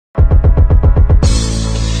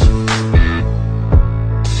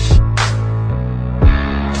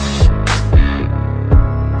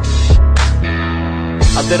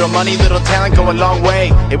Little money, little talent go a long way.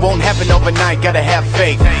 It won't happen overnight, gotta have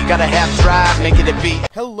faith, gotta have drive, making it beat.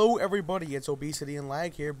 Hello everybody, it's Obesity and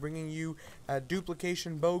Lag here, bringing you a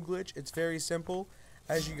duplication bow glitch. It's very simple.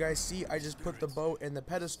 As you guys see, I just put the bow in the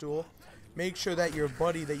pedestal. Make sure that your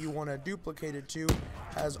buddy that you want to duplicate it to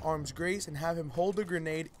has arms grace and have him hold a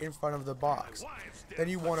grenade in front of the box. Then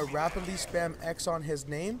you want to rapidly spam X on his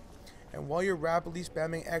name, and while you're rapidly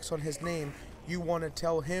spamming X on his name, you want to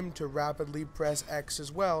tell him to rapidly press X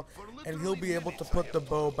as well, and he'll be able to put the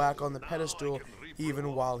bow back on the pedestal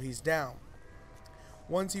even while he's down.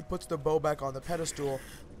 Once he puts the bow back on the pedestal,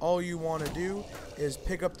 all you want to do is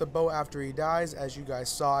pick up the bow after he dies. As you guys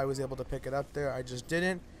saw, I was able to pick it up there, I just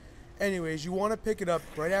didn't. Anyways, you want to pick it up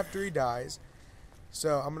right after he dies.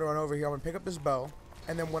 So I'm going to run over here, I'm going to pick up this bow,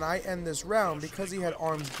 and then when I end this round, because he had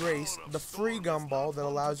arms grace, the free gumball that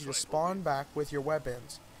allows you to spawn back with your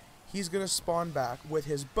weapons, he's going to spawn back with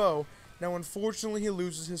his bow. Now unfortunately he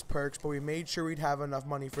loses his perks, but we made sure we'd have enough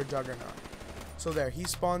money for Juggernaut. So there, he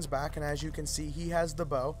spawns back, and as you can see, he has the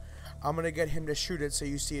bow. I'm going to get him to shoot it, so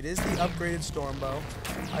you see it is the upgraded storm bow.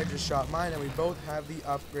 I just shot mine, and we both have the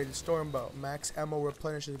upgraded storm bow. Max ammo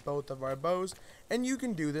replenishes both of our bows, and you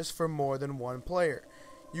can do this for more than one player.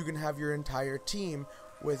 You can have your entire team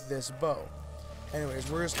with this bow. Anyways,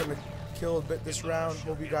 we're just going to kill a bit this round.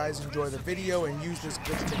 Hope you guys enjoy the video and use this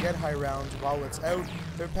glitch to get high rounds while it's out.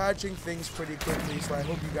 They're patching things pretty quickly, so I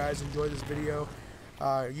hope you guys enjoy this video.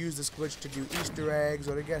 Use this glitch to do Easter eggs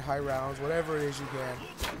or to get high rounds, whatever it is you can.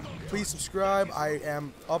 Please subscribe. I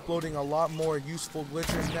am uploading a lot more useful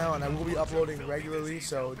glitches now, and I will be uploading regularly,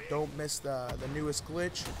 so don't miss the newest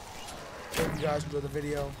glitch. Hope you guys enjoy the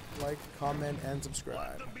video. Like, comment, and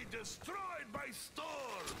subscribe.